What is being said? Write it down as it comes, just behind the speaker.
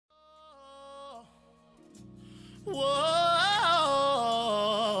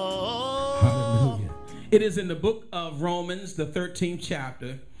Hallelujah. It is in the book of Romans, the 13th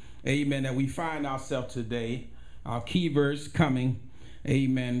chapter, amen, that we find ourselves today. Our key verse coming,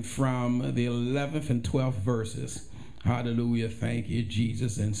 amen, from the 11th and 12th verses. Hallelujah. Thank you,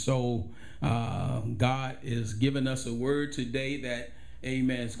 Jesus. And so God is giving us a word today that,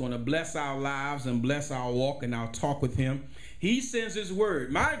 amen, is going to bless our lives and bless our walk and our talk with him. He sends his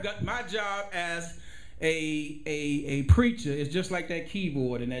word. My job as a preacher is just like that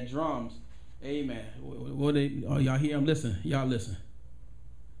keyboard and that drums. Amen. Oh, y'all hear him? Listen. Y'all listen.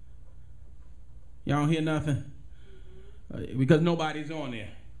 Y'all don't hear nothing? Because nobody's on there.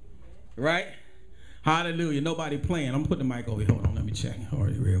 Right? Hallelujah. Nobody playing. I'm putting the mic over here. Hold on. Let me check. All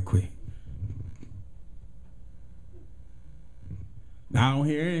right, real quick. I don't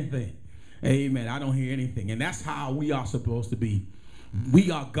hear anything. Amen. I don't hear anything. And that's how we are supposed to be.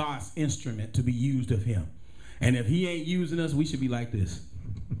 We are God's instrument to be used of him. And if he ain't using us, we should be like this.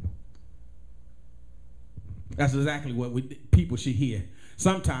 That's exactly what people should hear.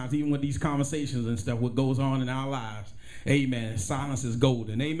 Sometimes, even with these conversations and stuff, what goes on in our lives, amen, silence is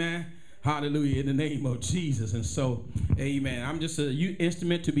golden. Amen. Hallelujah, in the name of Jesus. And so, amen, I'm just an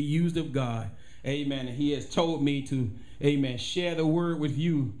instrument to be used of God. Amen. And he has told me to, amen, share the word with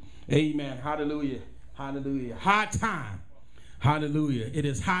you. Amen. Hallelujah. Hallelujah. High time. Hallelujah. It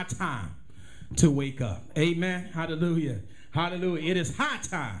is high time to wake up. Amen. Hallelujah. Hallelujah. It is high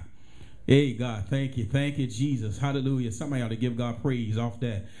time. Hey, God, thank you. Thank you, Jesus. Hallelujah. Somebody ought to give God praise off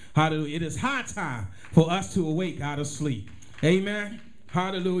that. Hallelujah. It is high time for us to awake out of sleep. Amen.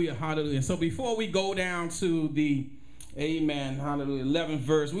 Hallelujah. Hallelujah. So before we go down to the, amen, hallelujah, 11th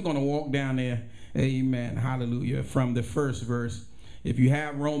verse, we're going to walk down there, amen, hallelujah, from the first verse. If you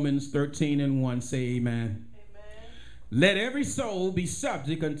have Romans 13 and 1, say amen. Amen. Let every soul be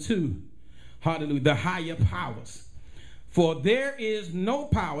subject unto, hallelujah, the higher powers. For there is no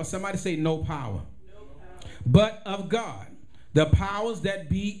power, somebody say no power, but of God. The powers that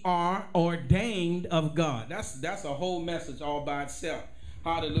be are ordained of God. That's a whole message all by itself.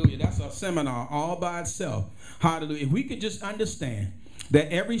 Hallelujah. That's a seminar all by itself. Hallelujah. If we could just understand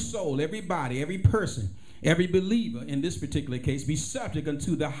that every soul, every body, every person, every believer in this particular case be subject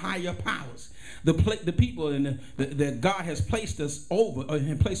unto the higher powers, the people that God has placed us over, or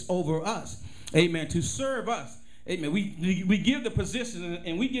placed over us, amen, to serve us. Amen. We give the position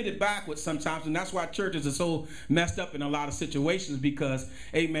and we get it backwards sometimes, and that's why churches are so messed up in a lot of situations because,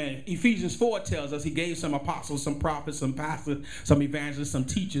 amen, Ephesians 4 tells us he gave some apostles, some prophets, some pastors, some evangelists, some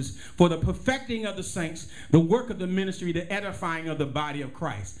teachers for the perfecting of the saints, the work of the ministry, the edifying of the body of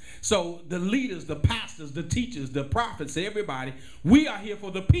Christ. So the leaders, the pastors, the teachers, the prophets, everybody, we are here for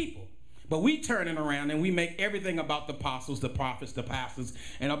the people. But we turn it around and we make everything about the apostles, the prophets, the pastors,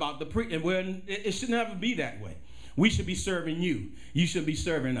 and about the and it should never be that way. We should be serving you. You should be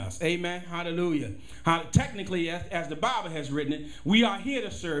serving us. Amen. Hallelujah. Technically, as the Bible has written it, we are here to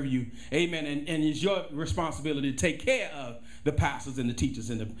serve you. Amen. And it's your responsibility to take care of the pastors and the teachers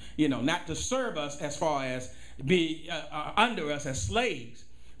and not to serve us as far as be under us as slaves,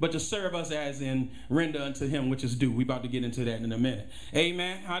 but to serve us as in render unto him which is due. We're about to get into that in a minute.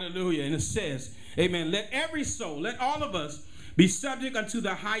 Amen. Hallelujah. And it says, amen, let every soul, let all of us be subject unto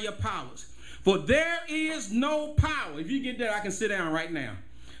the higher powers. For there is no power. If you get that, I can sit down right now.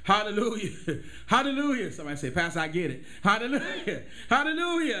 Hallelujah. Hallelujah. Somebody say, Pastor, I get it. Hallelujah.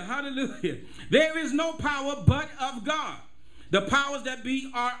 Hallelujah. Hallelujah. There is no power but of God. The powers that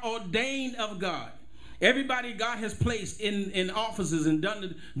be are ordained of God. Everybody God has placed in offices and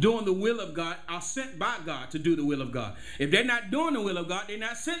doing the will of God are sent by God to do the will of God. If they're not doing the will of God, they're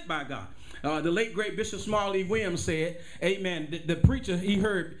not sent by God. The late great Bishop Smalley Williams said, amen, the preacher, he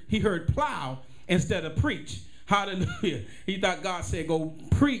heard plow instead of preach. Hallelujah. He thought God said go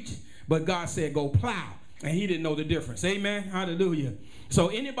preach, but God said go plow. And he didn't know the difference. Amen. Hallelujah. So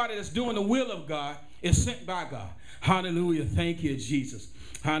anybody that's doing the will of God is sent by God. Hallelujah. Thank you, Jesus.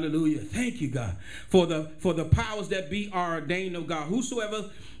 Hallelujah. Thank you, God. For the powers that be are ordained of God.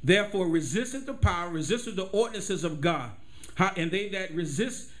 Whosoever therefore resisteth the power, resisteth the ordinances of God. And they that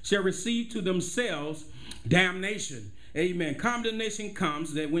resist shall receive to themselves damnation. Amen. Condemnation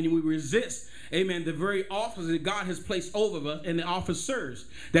comes that when we resist, amen, the very office that God has placed over us and the officers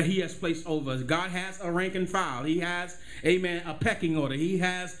that he has placed over us. God has a rank and file. He has, amen, a pecking order. He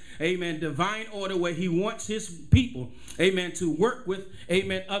has, amen, divine order where he wants his people, amen, to work with,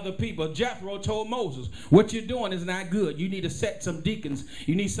 amen, other people. Jethro told Moses, what you're doing is not good. You need to set some deacons.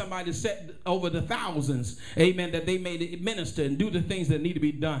 You need somebody to set over the thousands, amen, that they may minister and do the things that need to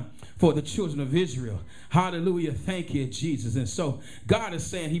be done for the children of Israel. Hallelujah. Thank you, Jesus. And so God is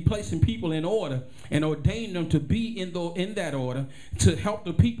saying he placing people in order and ordained them to be in that order to help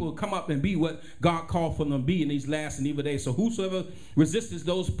the people come up and be what God called for them to be in these last and evil days. So whosoever resists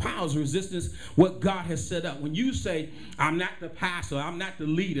those powers, resists what God has set up. When you say, I'm not the pastor, I'm not the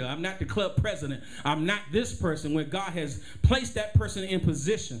leader, I'm not the club president, I'm not this person, when God has placed that person in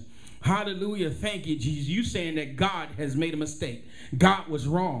position, hallelujah, thank you, Jesus. You saying that God has made a mistake. God was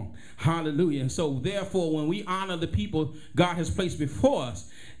wrong. Hallelujah. And so therefore, when we honor the people God has placed before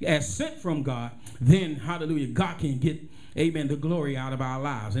us as sent from God, then, hallelujah, God can get, amen, the glory out of our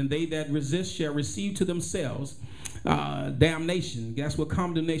lives. And they that resist shall receive to themselves damnation. That's where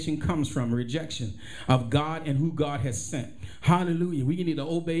condemnation comes from, rejection of God and who God has sent. Hallelujah. We need to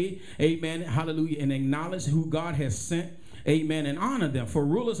obey, amen, hallelujah, and acknowledge who God has sent. Amen, and honor them. For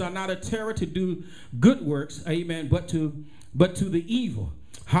rulers are not a terror to do good works, amen, but to the evil.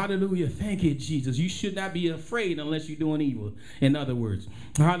 Hallelujah. Thank you, Jesus. You should not be afraid unless you're doing evil, in other words.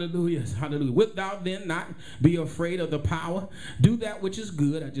 Hallelujah. Hallelujah. Wilt thou then not be afraid of the power? Do that which is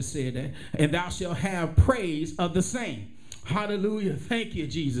good. I just said that. And thou shalt have praise of the same. Hallelujah. Thank you,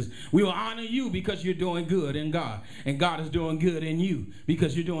 Jesus. We will honor you because you're doing good in God. And God is doing good in you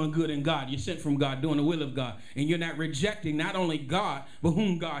because you're doing good in God. You're sent from God, doing the will of God. And you're not rejecting not only God, but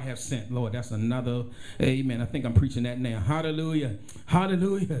whom God has sent. Lord, that's another, amen. I think I'm preaching that now. Hallelujah.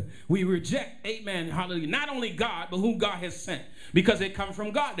 Hallelujah. We reject, amen, hallelujah, not only God, but whom God has sent. Because they come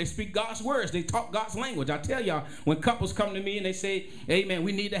from God. They speak God's words. They talk God's language. I tell y'all, when couples come to me and they say, amen,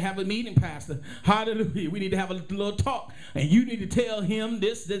 we need to have a meeting, Pastor. Hallelujah. We need to have a little talk. And you need to tell him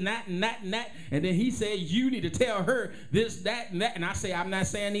this, and that, and that, and that. And then he says, you need to tell her this, that, and that. And I say, I'm not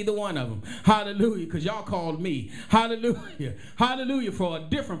saying either one of them. Hallelujah. Because y'all called me. Hallelujah. Hallelujah. For a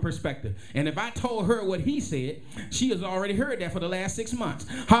different perspective. And if I told her what he said, she has already heard that for the last 6 months.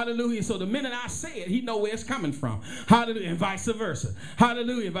 Hallelujah. So the minute I say it, he know where it's coming from. Hallelujah. And vice versa.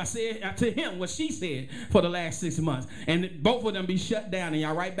 Hallelujah. If I say to him what she said for the last 6 months, and both of them be shut down and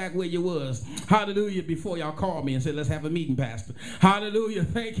y'all right back where you was. Hallelujah. Before y'all called me and said, let's have a meeting, Pastor. Hallelujah.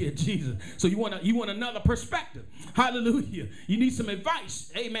 Thank you, Jesus. So you want another perspective. Hallelujah. You need some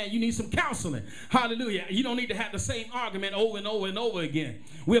advice. Amen. You need some counseling. Hallelujah. You don't need to have the same argument over and over and over again.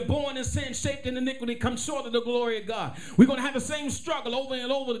 We're born in sin, shaped in iniquity, come short of the glory of God. We're going to have the same struggle over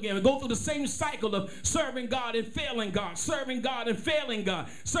and over again. We go through the same cycle of serving God and failing God, serving God and failing God,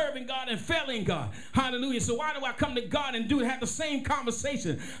 serving God and failing God. Hallelujah. So why do I come to God and have the same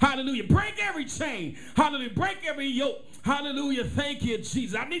conversation? Hallelujah. Break every chain. Hallelujah. Break every yoke. Hallelujah. Thank you,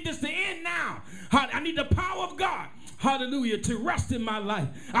 Jesus. I need this to end now. I need the power of God. Hallelujah, to rest in my life.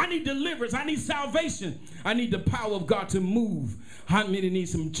 I need deliverance. I need salvation. I need the power of God to move. How many need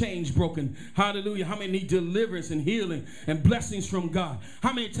some change broken? Hallelujah. How many need deliverance and healing and blessings from God?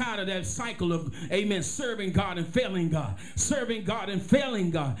 How many tired of that cycle of, amen, serving God and failing God, serving God and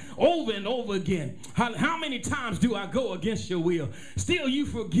failing God over and over again? How many times do I go against your will? Still you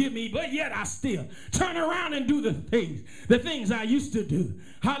forgive me, but yet I still turn around and do the things I used to do.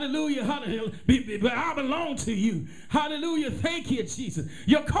 Hallelujah, hallelujah. But I belong to you. Hallelujah. Thank you, Jesus.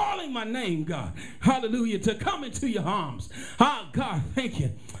 You're calling my name, God. Hallelujah. To come into your arms. Oh, God, thank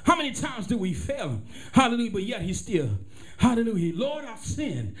you. How many times do we fail him? Hallelujah. But yet he's still. Hallelujah. Lord, I've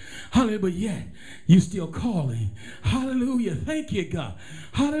sinned. Hallelujah. But yet you're still calling. Hallelujah. Thank you, God.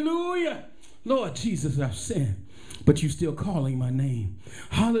 Hallelujah. Lord Jesus, I've sinned, but you still calling my name.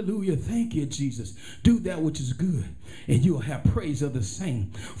 Hallelujah. Thank you, Jesus. Do that which is good, and you'll have praise of the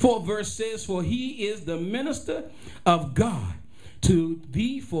same. 4 verse says, for he is the minister of God to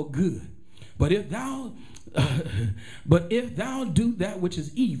thee for good. But if thou do that which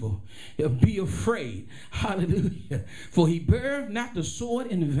is evil, be afraid. Hallelujah. For he beareth not the sword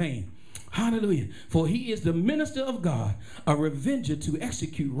in vain. Hallelujah. For he is the minister of God, a revenger to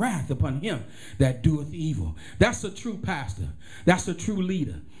execute wrath upon him that doeth evil. That's a true pastor. That's a true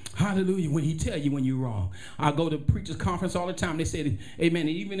leader. Hallelujah. When he tell you when you're wrong. I go to preachers conference all the time. They say, amen,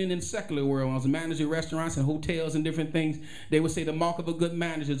 even in the secular world, when I was managing restaurants and hotels and different things, they would say the mark of a good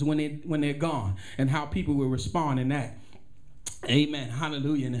manager is when they're gone, and how people will respond in that. Amen.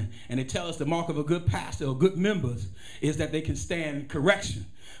 Hallelujah. And they tell us the mark of a good pastor or good members is that they can stand correction.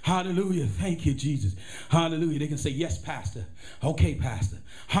 Hallelujah. Thank you, Jesus. Hallelujah. They can say, yes, pastor. Okay, pastor.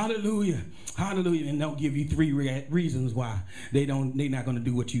 Hallelujah. Hallelujah. And they'll give you 3 reasons why they're not going to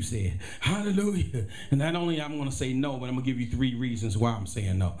do what you said. Hallelujah. And not only I'm going to say no, but I'm going to give you 3 reasons why I'm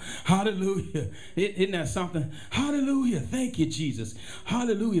saying no. Hallelujah. Isn't that something? Hallelujah. Thank you, Jesus.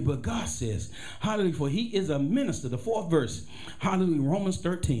 Hallelujah. But God says, hallelujah, for he is a minister. The 4th verse. Hallelujah. Romans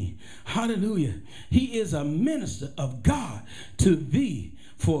 13. Hallelujah. He is a minister of God to thee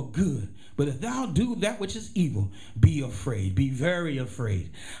for good. But if thou do that which is evil, be afraid. Be very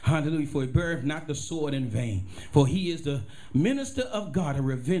afraid. Hallelujah. For he beareth not the sword in vain. For he is the minister of God, a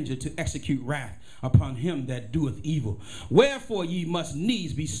revenger to execute wrath upon him that doeth evil. Wherefore ye must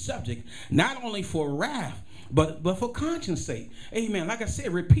needs be subject, not only for wrath, but for conscience sake. Amen. Like I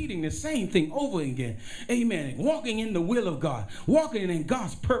said, repeating the same thing over again. Amen. Walking in the will of God. Walking in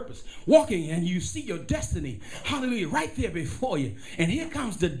God's purpose. Walking and you see your destiny. Hallelujah. Right there before you. And here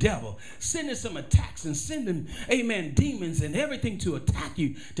comes the devil sending some attacks and sending, amen, demons and everything to attack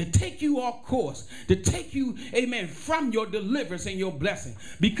you. To take you off course. To take you, amen, from your deliverance and your blessing.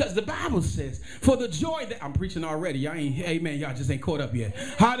 Because the Bible says, for the joy that, I'm preaching already. Y'all ain't, amen, y'all just ain't caught up yet.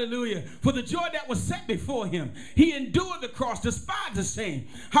 Hallelujah. For the joy that was set before him, he endured the cross, despised the shame.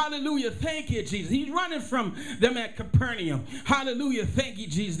 Hallelujah. Thank you, Jesus. He's running from them at Capernaum. Hallelujah. Thank you,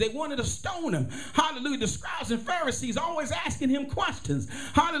 Jesus. They wanted to stone him. Hallelujah. The scribes and Pharisees always asking him questions.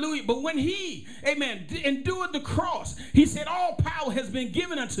 Hallelujah. But when he, amen, endured the cross, he said, all power has been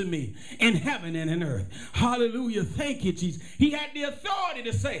given unto me in heaven and in earth. Hallelujah. Thank you, Jesus. He had the authority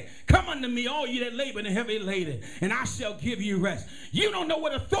to say, come unto me, all you that labor and are heavy laden, and I shall give you rest. You don't know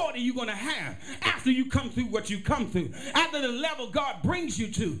what authority you're going to have after you come through what you come through, after the level God brings you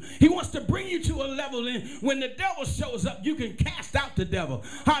to. He wants to bring you to a level in when the devil shows up, you can cast out the devil.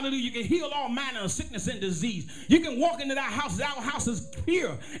 Hallelujah. You can heal all manner of sickness and disease. You can walk into that house. Our house is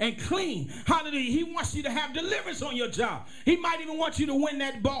pure and clean. Hallelujah. He wants you to have deliverance on your job. He might even want you to win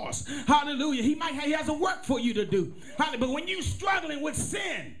that boss. Hallelujah. He has a work for you to do. Hallelujah. But when you're struggling with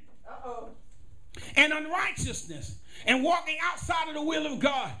sin and unrighteousness, and walking outside of the will of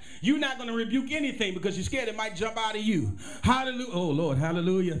God, you're not going to rebuke anything because you're scared it might jump out of you. Hallelujah. Oh, Lord.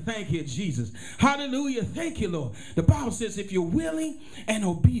 Hallelujah. Thank you, Jesus. Hallelujah. Thank you, Lord. The Bible says if you're willing and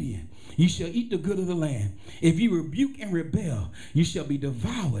obedient, you shall eat the good of the land. If you rebuke and rebel, you shall be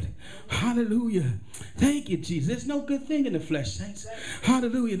devoured. Hallelujah. Thank you, Jesus. There's no good thing in the flesh, saints.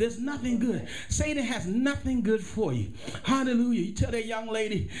 Hallelujah. There's nothing good. Satan has nothing good for you. Hallelujah. You tell that young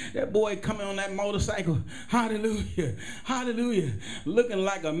lady, that boy coming on that motorcycle, hallelujah, hallelujah, looking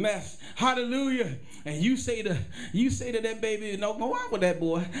like a mess. Hallelujah. And you say to that baby, no, go out with that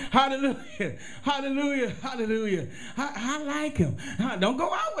boy. Hallelujah. Hallelujah. Hallelujah. I like him. Don't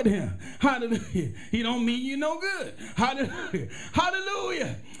go out with him. Hallelujah. He don't mean you no good. Hallelujah.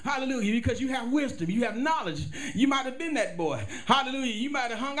 Hallelujah. Hallelujah. Because you have wisdom. You have knowledge. You might have been that boy. Hallelujah. You might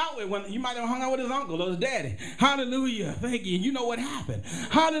have hung out with one. You might have hung out with his uncle or his daddy. Hallelujah. Thank you. And you know what happened.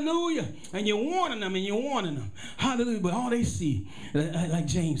 Hallelujah. And you're warning them and you're warning them. Hallelujah. But all they see, like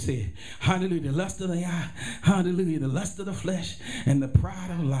James said, hallelujah, the lust of the eye, hallelujah, the lust of the flesh, and the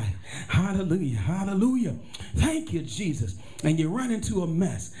pride of life. Hallelujah. Hallelujah. Thank you, Jesus. And you run into a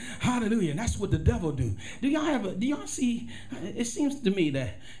mess. Hallelujah. And that's what the devil do. Do y'all see, it seems to me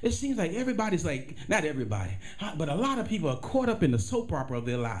that it seems like everybody's like, not everybody, but a lot of people are caught up in the soap opera of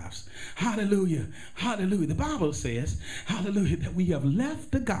their lives. Hallelujah. Hallelujah. The Bible says, hallelujah, that we have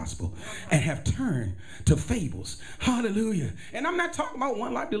left the gospel and have turned to fables. Hallelujah. And I'm not talking about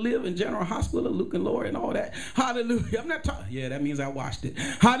One Life to Live in General Hospital, Luke and Lori and all that. Hallelujah. I'm not talking, yeah, that means I watched it.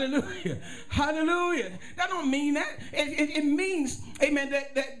 Hallelujah. Hallelujah. That don't mean that. It means, amen,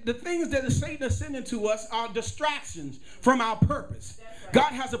 that the things that Satan is sending to us are distractions from our purpose. Right.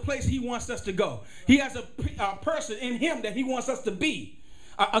 God has a place he wants us to go. He has a person in him that he wants us to be.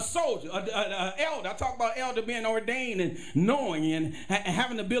 A soldier, an elder. I talk about elder being ordained and knowing and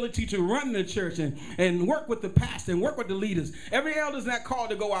having the ability to run the church and work with the pastor and work with the leaders. Every elder is not called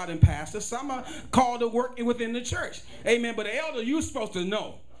to go out and pastor. Some are called to work within the church. Amen. But the elder, you're supposed to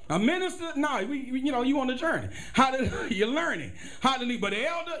know. A minister, no, you on the journey. Hallelujah, you're learning. Hallelujah. But the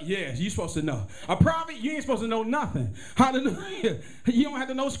elder, yes, you're supposed to know. A prophet, you ain't supposed to know nothing. Hallelujah. You don't have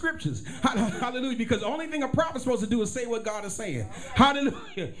to know scriptures. Hallelujah. Because the only thing a prophet's supposed to do is say what God is saying.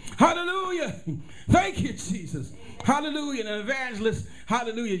 Hallelujah. Hallelujah. Thank you, Jesus. Hallelujah. And an evangelist,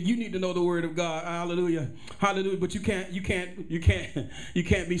 hallelujah, you need to know the word of God. Hallelujah. Hallelujah. But you can't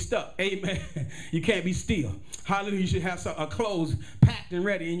be stuck. Amen. You can't be still. Hallelujah. You should have a clothes packed and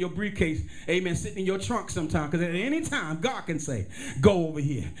ready in your briefcase. Amen. Sitting in your trunk sometime. Because at any time, God can say, go over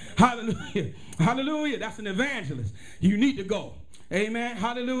here. Hallelujah. Hallelujah. That's an evangelist. You need to go. Amen.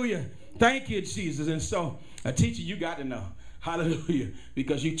 Hallelujah. Thank you, Jesus. And so, a teacher, you got to know. Hallelujah.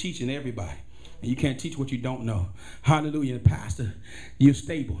 Because you're teaching everybody. And you can't teach what you don't know. Hallelujah. And pastor, you're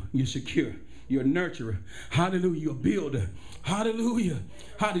stable. You're secure. You're a nurturer. Hallelujah. You're a builder. Hallelujah.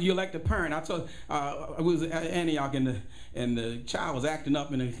 Hallelujah. You're like the parent. I told I was at Antioch and the child was acting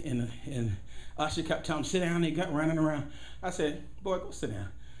up and usher kept telling him, sit down. They got running around. I said, boy, go sit down.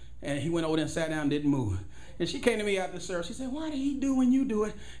 And he went over there and sat down and didn't move. And she came to me after the service. She said, why did he do when you do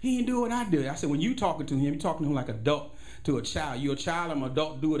it? He didn't do what I do. I said, when you talking to him, you're talking to him like an adult to a child. You're a child, I'm an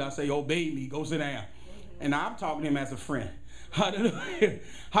adult, do it. I say, obey me, go sit down. And I'm talking to him as a friend. Hallelujah.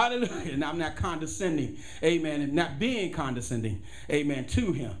 Hallelujah. And I'm not condescending. Amen. And not being condescending. Amen.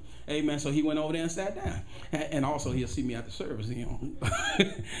 To him. Amen. So he went over there and sat down. And also he'll see me at the service. You know.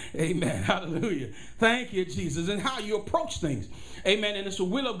 Amen. Hallelujah. Thank you, Jesus. And how you approach things. Amen. And it's the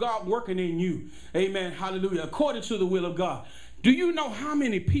will of God working in you. Amen. Hallelujah. According to the will of God. Do you know how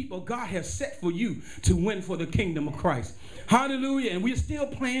many people God has set for you to win for the kingdom of Christ? Hallelujah. And we're still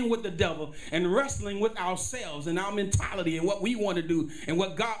playing with the devil and wrestling with ourselves and our mentality and what we want to do and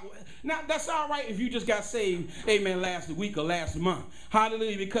what God... Now, that's all right if you just got saved, amen, last week or last month.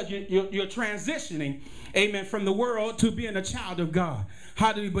 Hallelujah. Because you're transitioning, amen, from the world to being a child of God.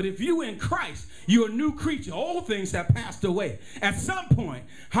 Hallelujah. But if you in Christ, you're a new creature. All things have passed away. At some point,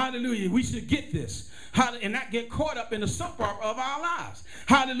 hallelujah, we should get this. Hallelujah, and not get caught up in the soap opera of our lives.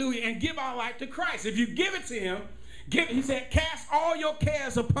 Hallelujah. And give our life to Christ. If you give it to him, he said, cast all your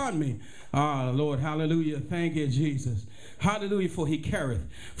cares upon me. Ah, Lord, hallelujah. Thank you, Jesus. Hallelujah, for he careth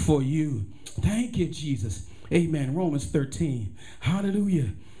for you. Thank you, Jesus. Amen. Romans 13. Hallelujah.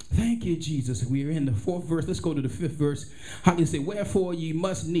 Thank you, Jesus. We are in the 4th verse. Let's go to the 5th verse. Hallelujah. Say, wherefore ye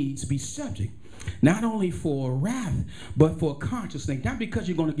must needs be subject, not only for wrath, but for consciousness. Not because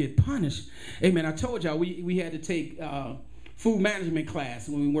you're going to get punished. Amen. I told y'all we had to take food management class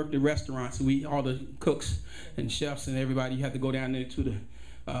when we worked at restaurants. All the cooks and chefs and everybody, you had to go down there to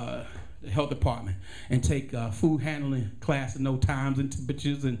the health department and take food handling class and know times and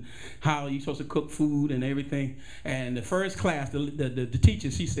temperatures and how you're supposed to cook food and everything. And the first class, the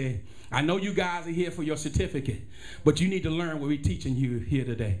teacher, she said, I know you guys are here for your certificate, but you need to learn what we're teaching you here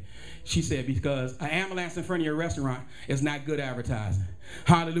today. She said, because an ambulance in front of your restaurant is not good advertising.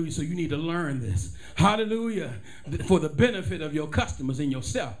 Hallelujah. So you need to learn this. Hallelujah. For the benefit of your customers and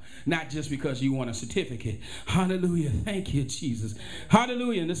yourself, not just because you want a certificate. Hallelujah. Thank you, Jesus.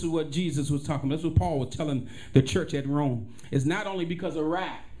 Hallelujah. And this is what Jesus was talking about. This is what Paul was telling the church at Rome. It's not only because of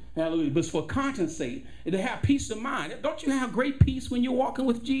wrath. Hallelujah. But it's for conscience sake, to have peace of mind. Don't you have great peace when you're walking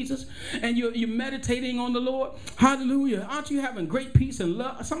with Jesus and you're meditating on the Lord? Hallelujah. Aren't you having great peace and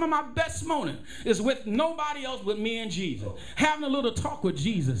love? Some of my best moments is with nobody else but me and Jesus. Having a little talk with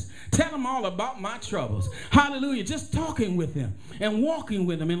Jesus. Tell him all about my troubles. Hallelujah. Just talking with him and walking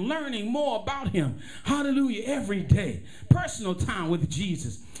with him and learning more about him. Hallelujah. Every day. Personal time with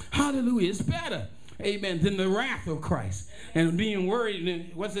Jesus. Hallelujah. It's better. Amen. Than the wrath of Christ. And being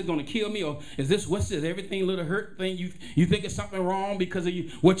worried, what's it going to kill me? Or what's this? Everything a little hurt thing? You think it's something wrong because of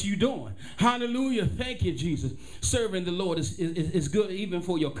what you doing. Hallelujah. Thank you, Jesus. Serving the Lord is good even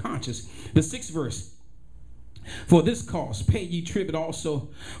for your conscience. The 6th verse. For this cause pay ye tribute also,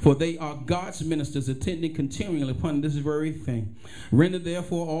 for they are God's ministers, attending continually upon this very thing. Render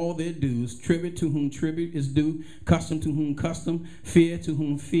therefore all their dues, tribute to whom tribute is due, custom to whom custom, fear to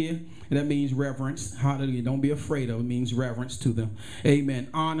whom fear. And that means reverence. Hallelujah. Don't be afraid of it. It means reverence to them. Amen.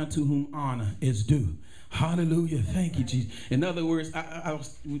 Honor to whom honor is due. Hallelujah. Thank you, Jesus. In other words,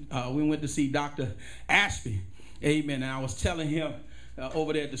 we went to see Dr. Ashby. Amen. And I was telling him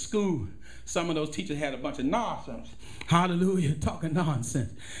over there at the school, some of those teachers had a bunch of nonsense. Hallelujah, talking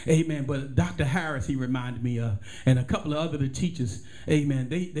nonsense. Amen. But Dr. Harris, he reminded me of, and a couple of other teachers, amen,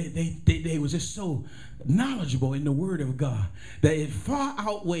 they was just so knowledgeable in the Word of God that it far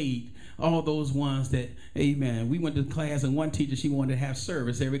outweighed all those ones that, amen. We went to class and one teacher, she wanted to have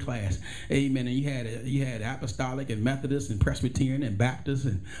service every class. Amen. And you had apostolic and Methodist and Presbyterian and Baptist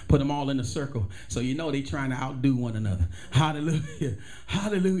and put them all in a circle. So you know they trying to outdo one another. Hallelujah.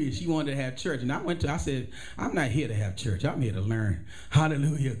 Hallelujah. She wanted to have church. And I said, I'm not here to have church. I'm here to learn.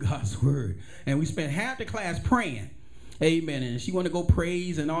 Hallelujah. God's word. And we spent half the class praying. Amen. And she wanted to go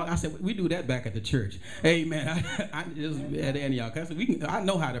praise and all. I said, we do that back at the church. Amen. I just at Antioch. I said, I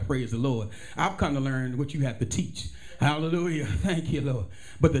know how to praise the Lord. I've come to learn what you have to teach. Hallelujah. Thank you, Lord.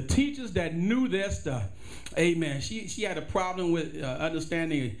 But the teachers that knew their stuff, amen. She had a problem with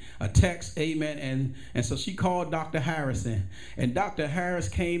understanding a text, amen. And so she called Dr. Harrison. And Dr. Harris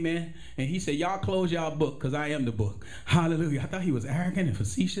came in and he said, y'all close y'all book because I am the book. Hallelujah. I thought he was arrogant and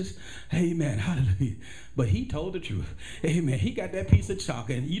facetious. Amen. Hallelujah. But he told the truth. Amen. He got that piece of chalk.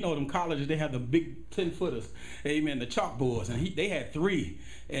 And you know them colleges, they have the big 10-footers. Amen. The chalkboards. And they had 3.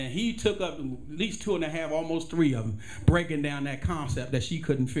 And he took up at least 2.5, almost 3 of them, breaking down that concept that she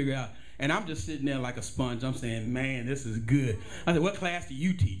couldn't figure out. And I'm just sitting there like a sponge. I'm saying, man, this is good. I said, what class do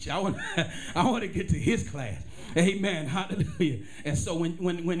you teach? I want to get to his class. Amen. Hallelujah. And so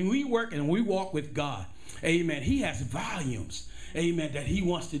when we work and we walk with God, amen, he has volumes, amen, that he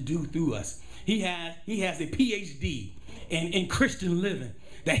wants to do through us. He has a PhD in Christian living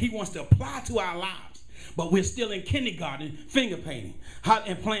that he wants to apply to our lives. But we're still in kindergarten, finger painting,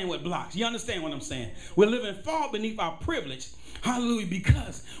 and playing with blocks. You understand what I'm saying? We're living far beneath our privilege. Hallelujah,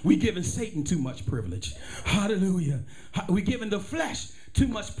 because we're giving Satan too much privilege. Hallelujah. We're giving the flesh too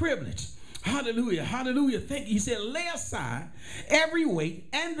much privilege. Hallelujah. Hallelujah. Thank you. He said, lay aside every weight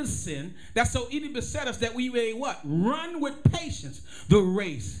and the sin that so easily beset us, that we may what? Run with patience the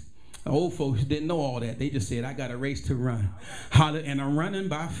race. Old folks didn't know all that. They just said, I got a race to run. Hallelujah. And I'm running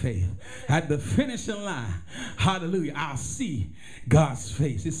by faith. At the finishing line, hallelujah, I'll see God's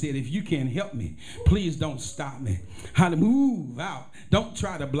face. It said, if you can help me, please don't stop me. Hallelujah. Move out. Don't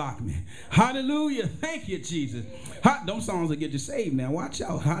try to block me. Hallelujah. Thank you, Jesus. Those songs will get you saved now. Watch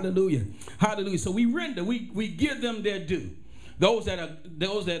out. Hallelujah. Hallelujah. So we render. We give them their due. Those that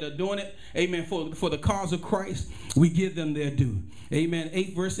are doing it, amen, for the cause of Christ, we give them their due. Amen.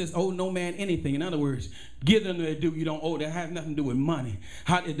 8th verse says, owe no man anything. In other words, give them their due. You don't owe. That has nothing to do with money.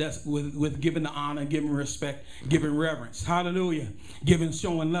 It does with giving the honor, giving respect, giving reverence. Hallelujah.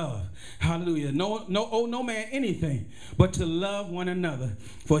 Showing love. Hallelujah. No, owe no man anything, but to love one another.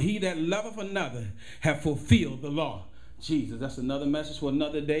 For he that loveth another hath fulfilled the law. Jesus, that's another message for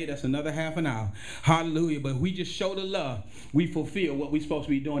another day. That's another half an hour. Hallelujah. But we just show the love. We fulfill what we're supposed to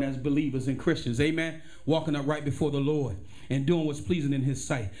be doing as believers and Christians. Amen. Walking up right before the Lord and doing what's pleasing in his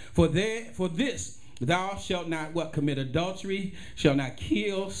sight. For this, thou shalt not what? Commit adultery, shalt not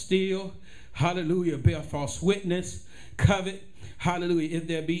kill, steal. Hallelujah. Bear false witness, covet. Hallelujah. If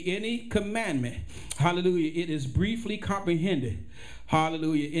there be any commandment, hallelujah, it is briefly comprehended.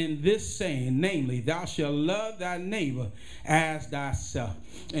 Hallelujah. In this saying, namely, thou shalt love thy neighbor as thyself.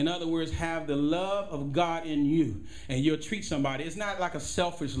 In other words, have the love of God in you, and you'll treat somebody. It's not like a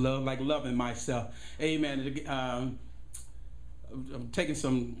selfish love, like loving myself. Amen. I'm taking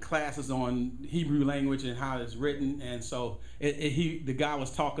some classes on Hebrew language and how it's written, and so the guy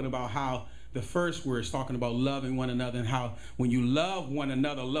was talking about how the first word is talking about loving one another, and how when you love one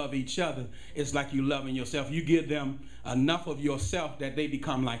another, love each other, it's like you loving yourself. You give them enough of yourself that they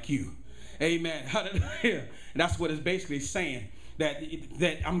become like you. Amen. Hallelujah. And that's what it's basically saying, that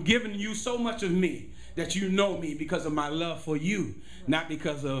I'm giving you so much of me that you know me because of my love for you, not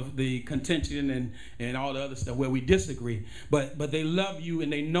because of the contention and all the other stuff where we disagree. But they love you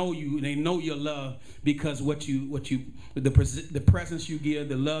and they know you and they know your love because the presence you give,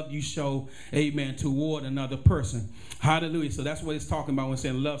 the love you show, amen, toward another person. Hallelujah. So that's what it's talking about when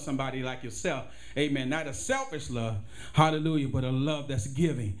saying love somebody like yourself. Amen. Not a selfish love. Hallelujah. But a love that's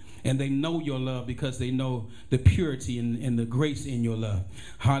giving. And they know your love because they know the purity and the grace in your love.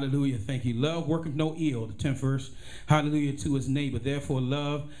 Hallelujah. Thank you. Love worketh no ill. The 10th verse. Hallelujah. To his neighbor. Therefore,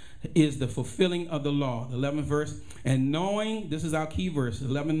 love is the fulfilling of the law. The 11th verse. And knowing, this is our key verse,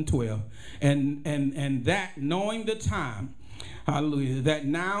 11 and 12. And that knowing the time, hallelujah, that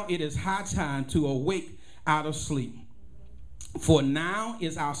now it is high time to awake out of sleep. For now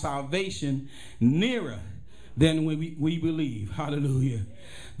is our salvation nearer than when we believe. Hallelujah.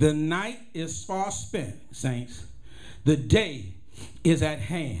 The night is far spent, saints. The day is at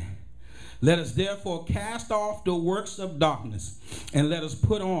hand. Let us therefore cast off the works of darkness, and let us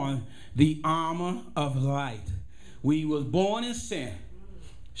put on the armor of light. We was born in sin,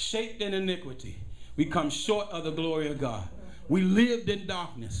 shaped in iniquity. We come short of the glory of God. We lived in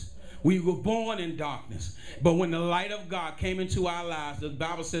darkness. We were born in darkness. But when the light of God came into our lives, the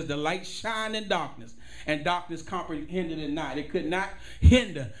Bible says the light shined in darkness, and darkness comprehended it not. It could not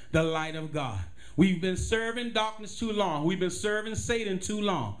hinder the light of God. We've been serving darkness too long. We've been serving Satan too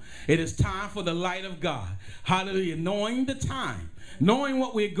long. It is time for the light of God. Hallelujah. Knowing the time, knowing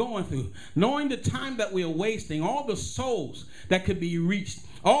what we're going through, knowing the time that we're wasting, all the souls that could be reached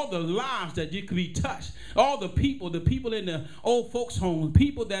all the lives that you could be touched, all the people in the old folks' homes,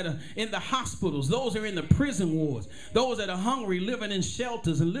 people that are in the hospitals, those that are in the prison wards, those that are hungry, living in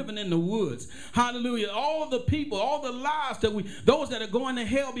shelters and living in the woods. Hallelujah. All the people, all the lives those that are going to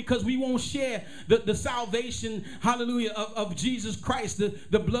hell because we won't share the salvation, hallelujah, of Jesus Christ,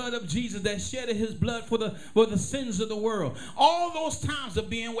 the blood of Jesus that shed his blood for the sins of the world. All those times of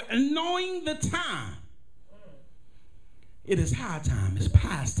being, knowing the time. It is high time. It's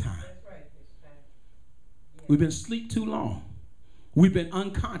past time. That's right. It's past. Yeah. We've been asleep too long. We've been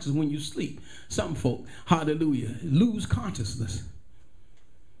unconscious. When you sleep, some folk, hallelujah, lose consciousness.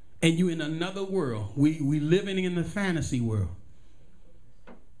 And you in another world. We living in the fantasy world.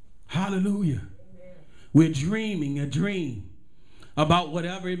 Hallelujah. Amen. We're dreaming a dream about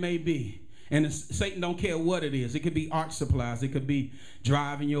whatever it may be. And Satan don't care what it is. It could be art supplies. It could be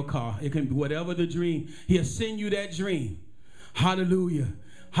driving your car. It can be whatever the dream. He'll send you that dream. Hallelujah.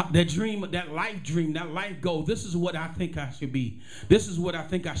 That dream, that life goal. This is what I think I should be. This is what I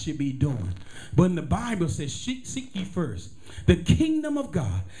think I should be doing. But in the Bible says, seek ye first the kingdom of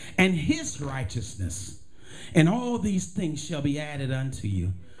God and his righteousness, and all these things shall be added unto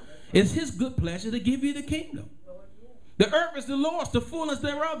you. It's his good pleasure to give you the kingdom. The earth is the Lord's, the fullness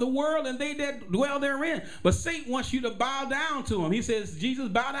thereof, the world, and they that dwell therein. But Satan wants you to bow down to him. He says, Jesus,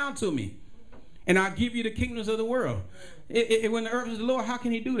 bow down to me, and I'll give you the kingdoms of the world. When the earth is the Lord, how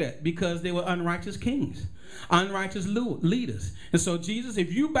can he do that? Because they were unrighteous kings, unrighteous leaders. And so, Jesus,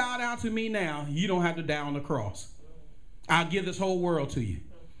 if you bow down to me now, you don't have to die on the cross. I'll give this whole world to you.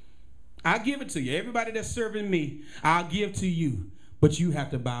 I'll give it to you. Everybody that's serving me, I'll give to you. But you have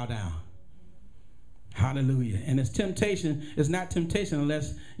to bow down. Hallelujah. And it's temptation. It's not temptation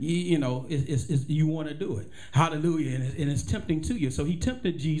unless you want to do it. Hallelujah. And it's tempting to you. So he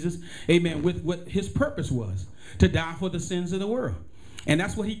tempted Jesus, amen, with what his purpose was, to die for the sins of the world. And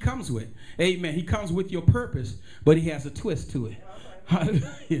that's what he comes with. Amen. He comes with your purpose, but he has a twist to it.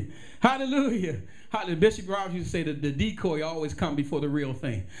 Hallelujah. Hallelujah. Hallelujah. Bishop Roberts used to say that the decoy always come before the real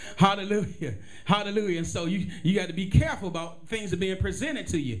thing. Hallelujah. Hallelujah. And so you got to be careful about things that are being presented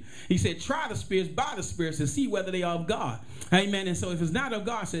to you. He said, try the spirits by the spirits to see whether they are of God. Amen. And so if it's not of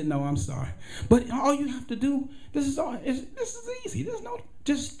God, I said, no, I'm sorry. But all you have to do, this is easy. There's no,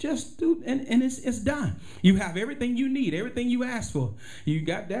 just do, and it's done. You have everything you need, everything you asked for. You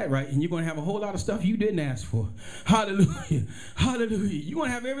got that right. And you're going to have a whole lot of stuff you didn't ask for. Hallelujah. Hallelujah. You're going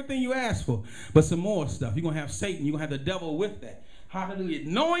to have everything you asked for, but some more stuff. You're going to have Satan. You're going to have the devil with that. Hallelujah.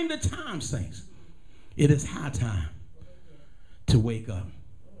 Knowing the time, saints, it is high time to wake up.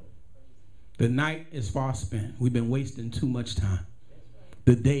 The night is far spent. We've been wasting too much time.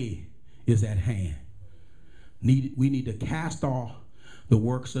 The day is at hand. We need to cast off the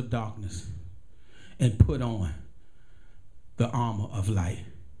works of darkness and put on the armor of light.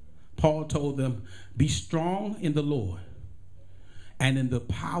 Paul told them, be strong in the Lord and in the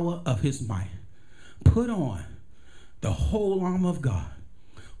power of his might. Put on the whole armor of God,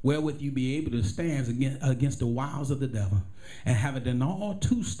 wherewith you be able to stand against the wiles of the devil, and have it in all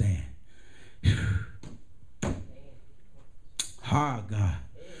to stand. Ah, God.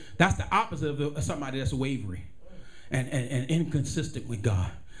 That's the opposite of somebody that's wavering and inconsistent with God.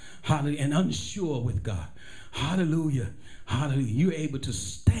 Hallelujah. And unsure with God. Hallelujah. Hallelujah. You're able to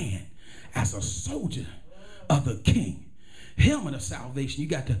stand as a soldier of the King. Helmet of salvation. You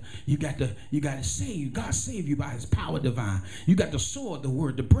got to save. God save you by his power divine. You got the sword, the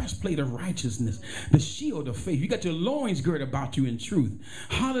word, the breastplate of righteousness, the shield of faith. You got your loins girded about you in truth.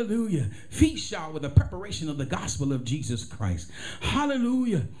 Hallelujah. Feet shod with the preparation of the gospel of Jesus Christ.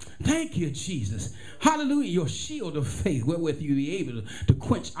 Hallelujah. Thank you, Jesus. Hallelujah. Your shield of faith, wherewith you be able to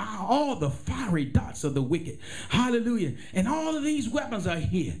quench all the fiery darts of the wicked. Hallelujah. And all of these weapons are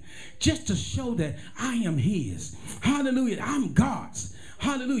here just to show that I am his. Hallelujah. I'm God's.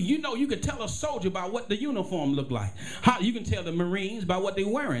 Hallelujah. You know, you can tell a soldier by what the uniform look like. You can tell the Marines by what they're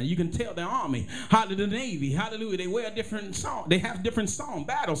wearing. You can tell the Army. Hallelujah. The Navy. Hallelujah. They wear different songs. They have different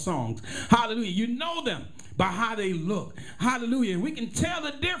battle songs. Hallelujah. You know them by how they look. Hallelujah. We can tell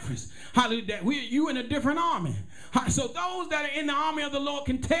the difference. Hallelujah. That you in a different army. So those that are in the army of the Lord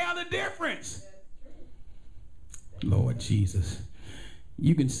can tell the difference. Lord Jesus.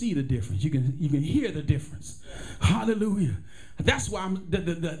 You can see the difference. You can hear the difference. Hallelujah. That's why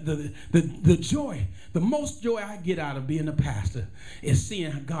the joy, the most joy I get out of being a pastor is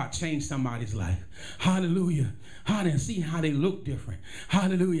seeing God change somebody's life. Hallelujah. Hallelujah. And seeing how they look different.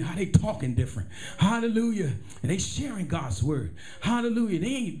 Hallelujah. How they talking different. Hallelujah. And they sharing God's word. Hallelujah.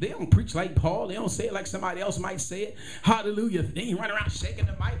 They don't preach like Paul. They don't say it like somebody else might say it. Hallelujah. They ain't running around shaking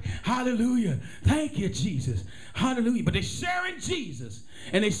the mic. Hallelujah. Thank you, Jesus. Hallelujah. But they're sharing Jesus,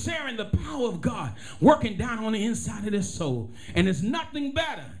 and they're sharing the power of God working down on the inside of their soul. And there's nothing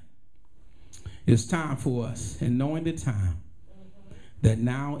better. It's time for us, and knowing the time, that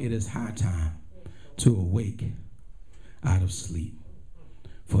now it is high time to awake out of sleep.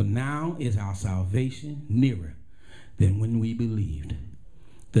 For now is our salvation nearer than when we believed.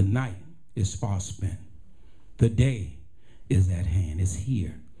 The night is far spent. The day is at hand. It's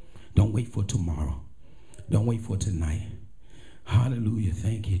here. Don't wait for tomorrow. Don't wait for tonight. Hallelujah.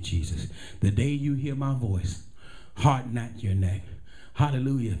 Thank you, Jesus. The day you hear my voice, harden not your neck.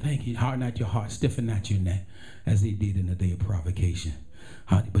 Hallelujah. Thank you. Harden not your heart. Stiffen not your neck, as they did in the day of provocation.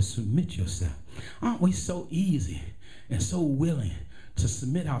 But submit yourself. Aren't we so easy and so willing to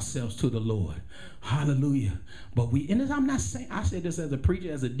submit ourselves to the Lord? Hallelujah. But and I'm not saying, I say this as a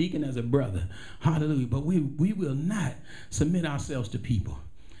preacher, as a deacon, as a brother. Hallelujah. But we will not submit ourselves to people.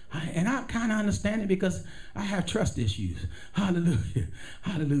 And I kind of understand it because I have trust issues. Hallelujah.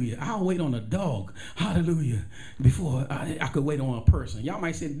 Hallelujah. I'll wait on a dog. Hallelujah. Before I could wait on a person. Y'all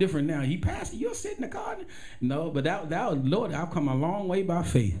might say it different now. You pastor, you'll sit in the car. No, but that was, Lord, I've come a long way by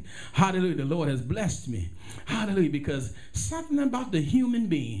faith. Hallelujah. The Lord has blessed me. Hallelujah. Because something about the human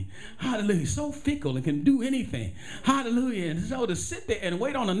being, hallelujah, so fickle and can do anything. Hallelujah. And so to sit there and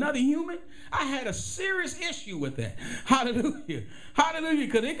wait on another human, I had a serious issue with that. Hallelujah. Hallelujah.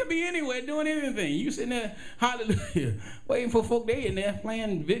 Because it could be anywhere doing anything. You sitting there, hallelujah, waiting for folk, they in there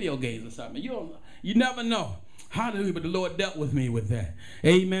playing video games or something. You never know. Hallelujah. But the Lord dealt with me with that.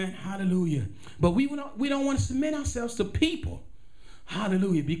 Amen. Hallelujah. But we don't want to submit ourselves to people.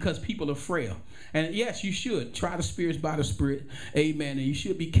 Hallelujah. Because people are frail. And yes, you should try the spirits by the Spirit. Amen. And you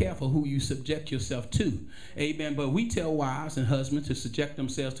should be careful who you subject yourself to. Amen. But we tell wives and husbands to subject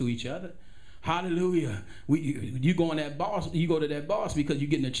themselves to each other. Hallelujah. You go to that boss because you're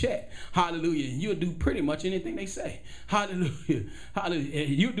getting a check. Hallelujah. And you'll do pretty much anything they say. Hallelujah. Hallelujah. And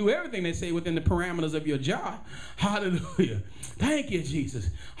you'll do everything they say within the parameters of your job. Hallelujah. Thank you, Jesus.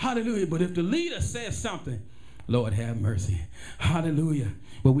 Hallelujah. But if the leader says something, Lord have mercy. Hallelujah.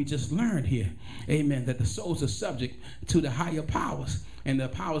 But we just learned here, amen, that the souls are subject to the higher powers, and the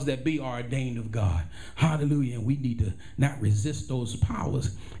powers that be are ordained of God. Hallelujah. And we need to not resist those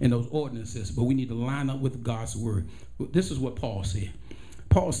powers and those ordinances, but we need to line up with God's word. This is what Paul said.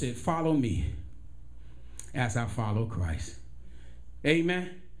 Paul said, follow me as I follow Christ.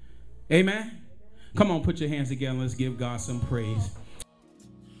 Amen. Amen. Come on, put your hands together. Let's give God some praise.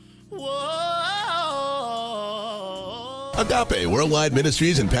 Whoa. AGAPE Worldwide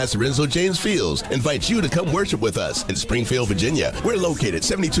Ministries and Pastor Renzall James Fields invites you to come worship with us in Springfield, Virginia. We're located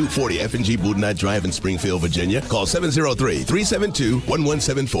 7240 F&G Boudinot Drive in Springfield, Virginia. Call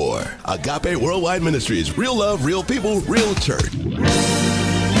 703-372-1174. AGAPE Worldwide Ministries. Real love, real people, real church.